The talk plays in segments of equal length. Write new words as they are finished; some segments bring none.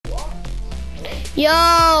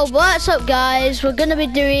Yo, what's up guys? We're gonna be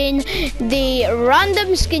doing the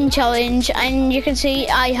random skin challenge, and you can see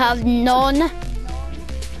I have none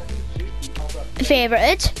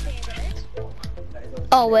favorited.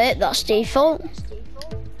 Oh wait, that's default.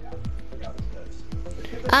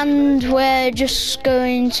 And we're just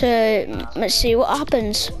going to, let's see what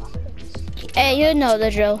happens. Hey, you know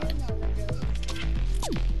the drill.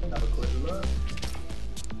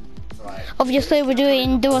 Obviously we're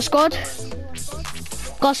doing duo squad.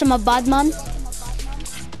 Cause I'm a bad man.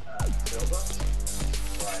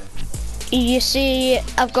 You see,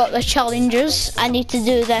 I've got the challenges. I need to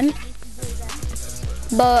do them.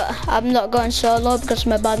 But I'm not going solo because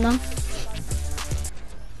I'm a bad man.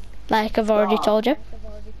 Like I've already told you.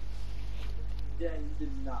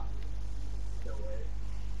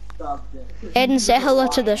 Aiden, say hello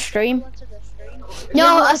to the stream.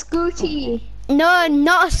 No, a Scooty. No,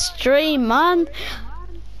 not a stream, man.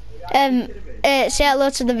 Say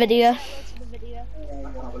hello to the video.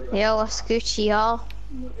 Yo, a Scooty, y'all.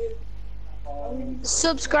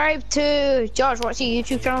 Subscribe to George. What's your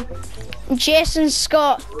YouTube channel? Jason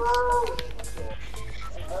Scott.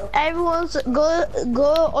 Everyone's go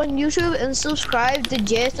on YouTube and subscribe to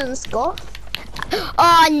Jason Scott.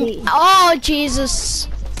 Oh Jesus.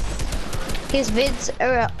 His vids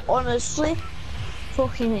are honestly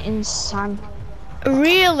fucking insane.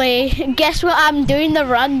 Really? Guess what? I'm doing the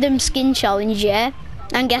random skin challenge, yeah?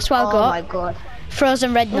 And guess what I got? Oh my god.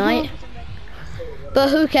 Frozen Red Knight. But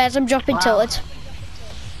who cares? I'm dropping tilted.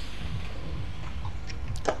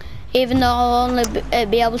 Even though I'll only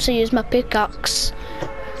be able to use my pickaxe.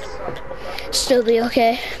 Still be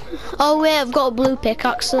okay. Oh wait, I've got a blue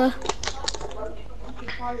pickaxe though.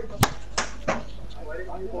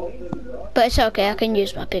 But it's okay, I can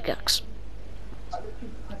use my pickaxe.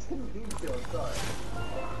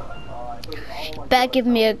 Better give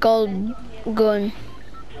me a gold gun.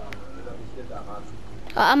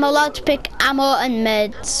 I'm allowed to pick ammo and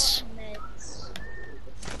meds.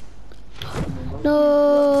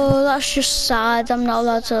 No, that's just sad. I'm not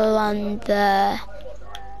allowed to land there.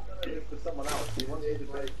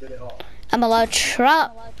 I'm allowed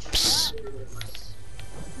traps.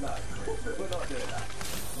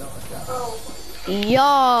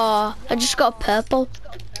 Yeah, I just got purple.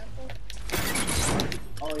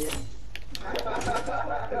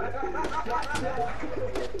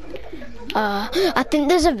 I think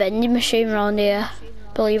there's a vending machine around here,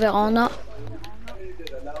 believe it or not.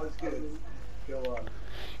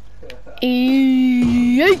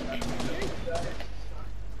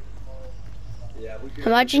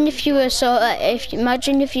 Imagine if you were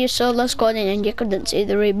imagine if you solo squatting and you couldn't see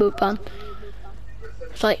the reboot pan.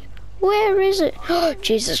 It's like, where is it? Oh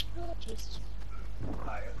Jesus.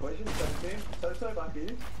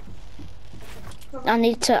 I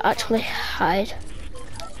need to actually hide.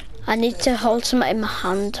 I need to hold something in my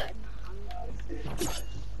hand.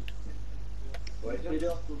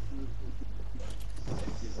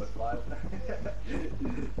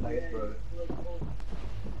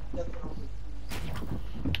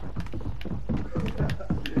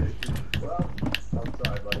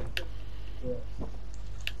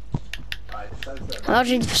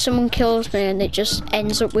 Imagine if someone kills me and it just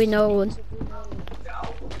ends up with no one.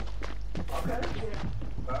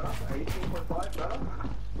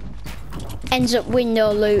 Ends up with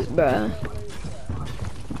no loot, bro.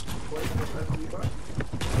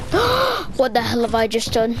 What the hell have I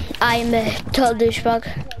just done? I am a total douchebag.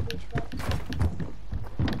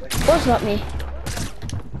 What's that me?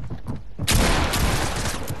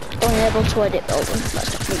 Unable to edit building. That's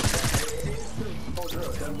not me.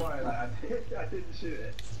 I didn't shoot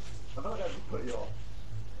it. I felt like I just put you off.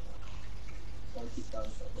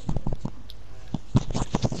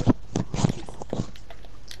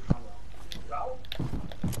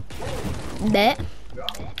 Bet.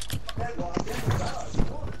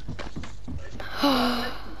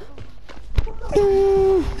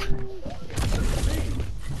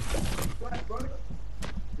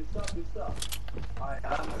 Good stuff. Alright,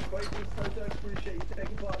 appreciate you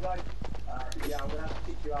taking part, guys. Yeah, I'm gonna have to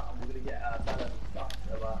kick you out and we're gonna get better stuff.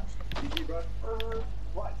 So, GG, bro.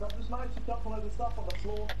 Right, so I've just managed to dump all of the stuff on the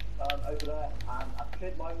floor over there, and I've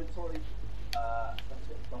cleared my inventory. Let's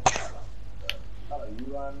get stuff like that. Hello, you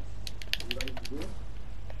ready to do it?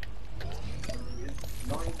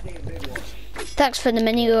 19 big ones. Thanks for the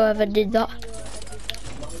mini whoever did that.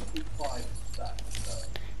 95 stacks.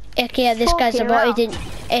 AKA this guy's a bot, he didn't.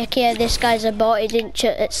 AKA this guy's a bot, he didn't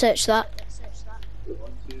search that.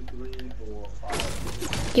 1, 2, 3, 4,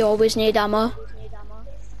 5. You always need ammo.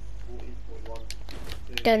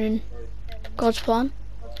 Getting God's plan.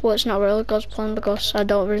 Well, it's not really God's plan because I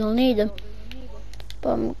don't really need them. but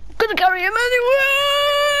I'm gonna carry him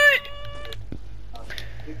anyway.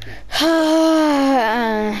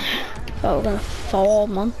 Oh, we're gonna fall,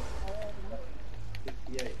 man.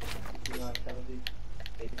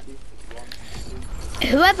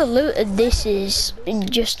 Whoever looted this is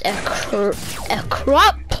just a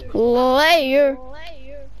crap player.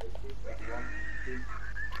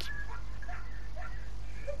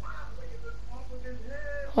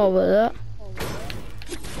 What was that?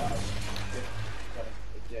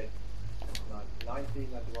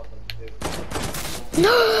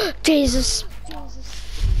 No, Jesus.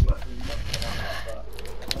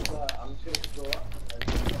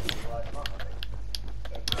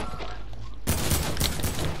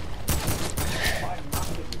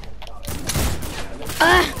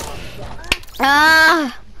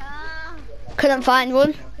 Couldn't find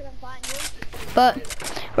one. But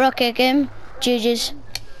we're okay game. GG's.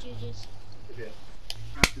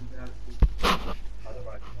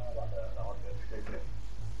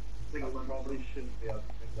 Probably shouldn't be able to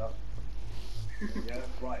pick up. Yeah,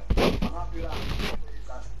 right. I'm happy with that.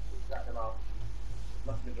 That's exact amount.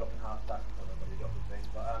 Must have been dropping half stack or something when you dropped the thing.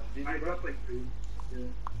 But did you drop like 2? Yeah.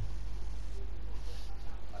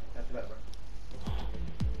 Catch you later, bro.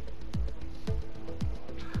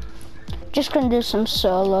 Just gonna do some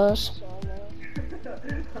solos.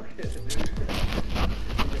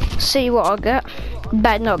 See what I get.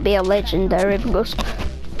 Better not be a legendary because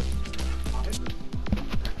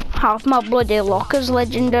half my bloody locker's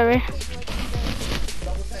legendary.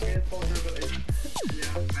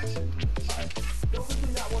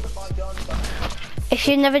 If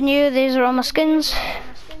you never knew, these are all my skins.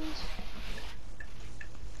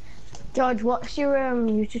 George, what's your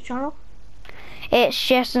YouTube channel? It's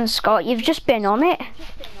Jason Scott. You've just been on it.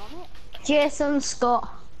 Jason Scott.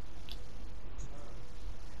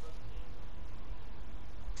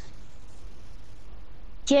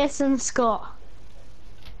 Jason Scott.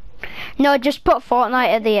 No, just put Fortnite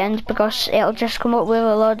at the end because it'll just come up with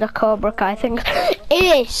a load of Cobra Kai things.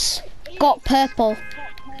 Ace got purple.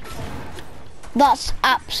 That's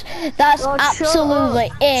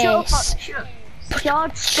absolutely ace.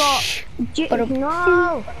 George Scott.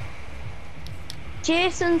 No.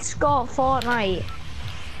 Jason Scott Fortnite.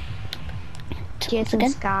 Jason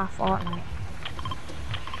Scott Fortnite.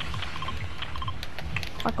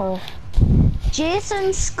 Fuck off.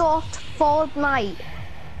 Jason Scott Fortnite.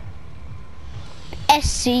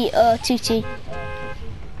 SCOTT.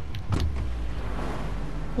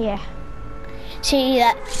 Yeah. See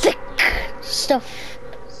that thick stuff.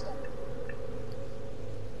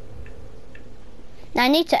 Now I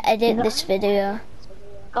need to edit this video.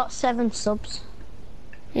 Got 7 subs.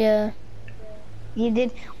 Yeah. You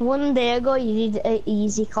did one day ago. You did an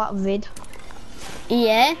easy clap vid.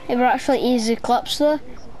 Yeah, it were actually easy claps though.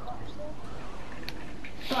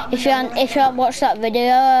 If you haven't watched that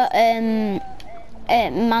video,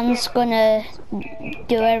 man's gonna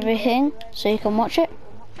do everything so you can watch it.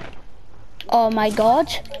 Oh my god,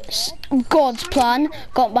 God's plan.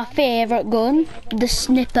 Got my favourite gun, the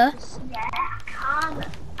snipper. Yeah,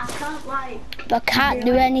 I can't like. I can't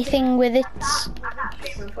do anything with it. I got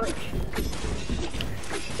different footage.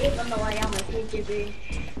 Even though I am a KGB.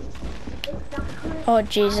 Oh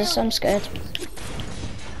Jesus, I'm scared.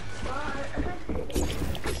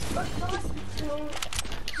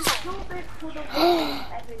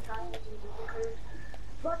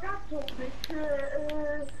 But I told me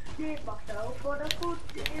to save myself, but I could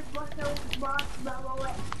save myself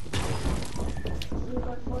marshmallow.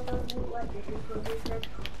 Because what I would like it because it said,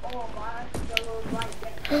 oh, marshmallow might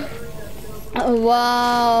get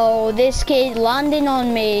Wow, this kid landing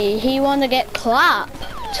on me. He wanna get clapped.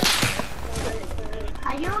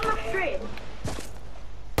 Are you on my stream?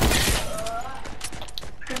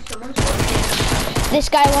 This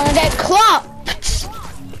guy wanna get clapped.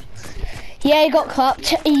 Yeah, he got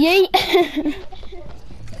clapped. Yeet.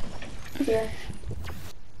 Yeah.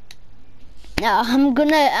 No, I'm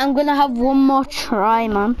gonna have one more try,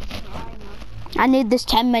 man. I need this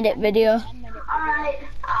 10-minute video.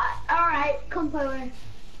 Alright, come forward,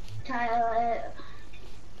 Tyler.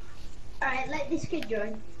 Alright, let this kid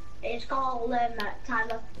join. It's called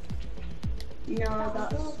Tyler. No,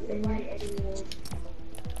 that's anymore.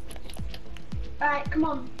 Alright, come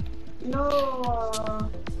on. No.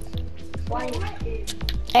 Why?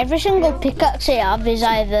 Every single pickaxe I have is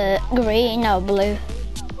either green or blue.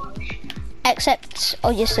 Except,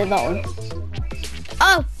 obviously that one.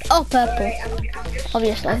 Oh, purple.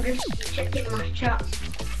 Obviously. I'm just checking my chat.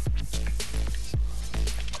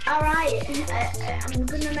 Alright, I'm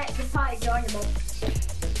gonna make the party joinable.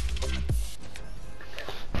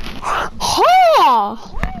 Ha!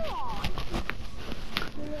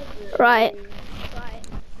 Right.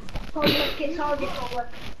 Public, it's already public.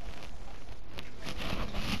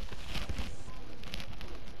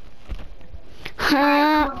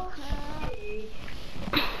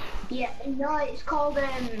 Yeah, no, it's called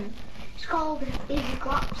easy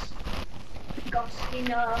claps. Because you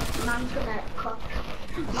know, man's gonna clap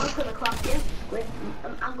you with.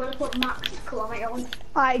 I'm gonna put max kilometer on.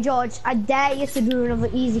 Alright, George, I dare you to do another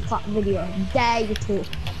easy clap video. Dare you to.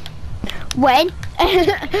 When?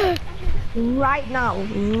 Right now,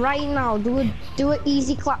 do an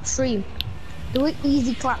easy clap stream. Do an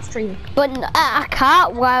easy clap stream. But I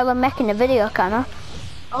can't while I'm making a video, can I?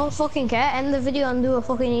 I don't fucking care. End the video and do a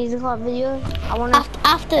fucking easy clap video. I wanna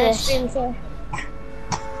After this. stream so.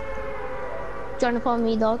 Trying to call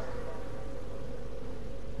me dog.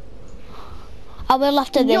 I will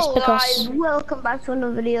after this Yo because guys, welcome back to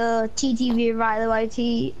another video. TTV Riley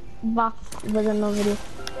YT back with another video.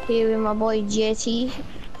 Here with my boy JT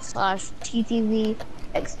 / TTV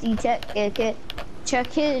XD Tech. Okay. Check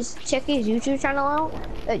his YouTube channel out.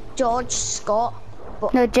 George Scott.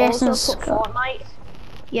 But No, Jason also put Scott. Fortnite.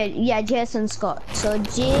 Yeah, Jason Scott. So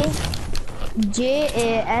JASON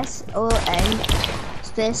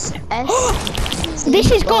space S.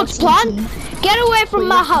 this is God's plan. Get away from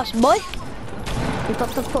my house, boy. You got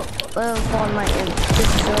to put Fortnite in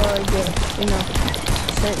just so you know,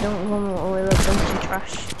 so it don't come away with a bunch of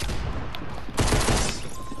trash.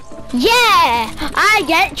 Yeah, I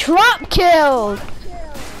get trap killed.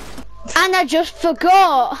 And I just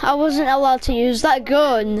forgot I wasn't allowed to use that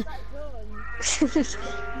gun.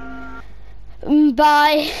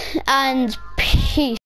 Bye and peace.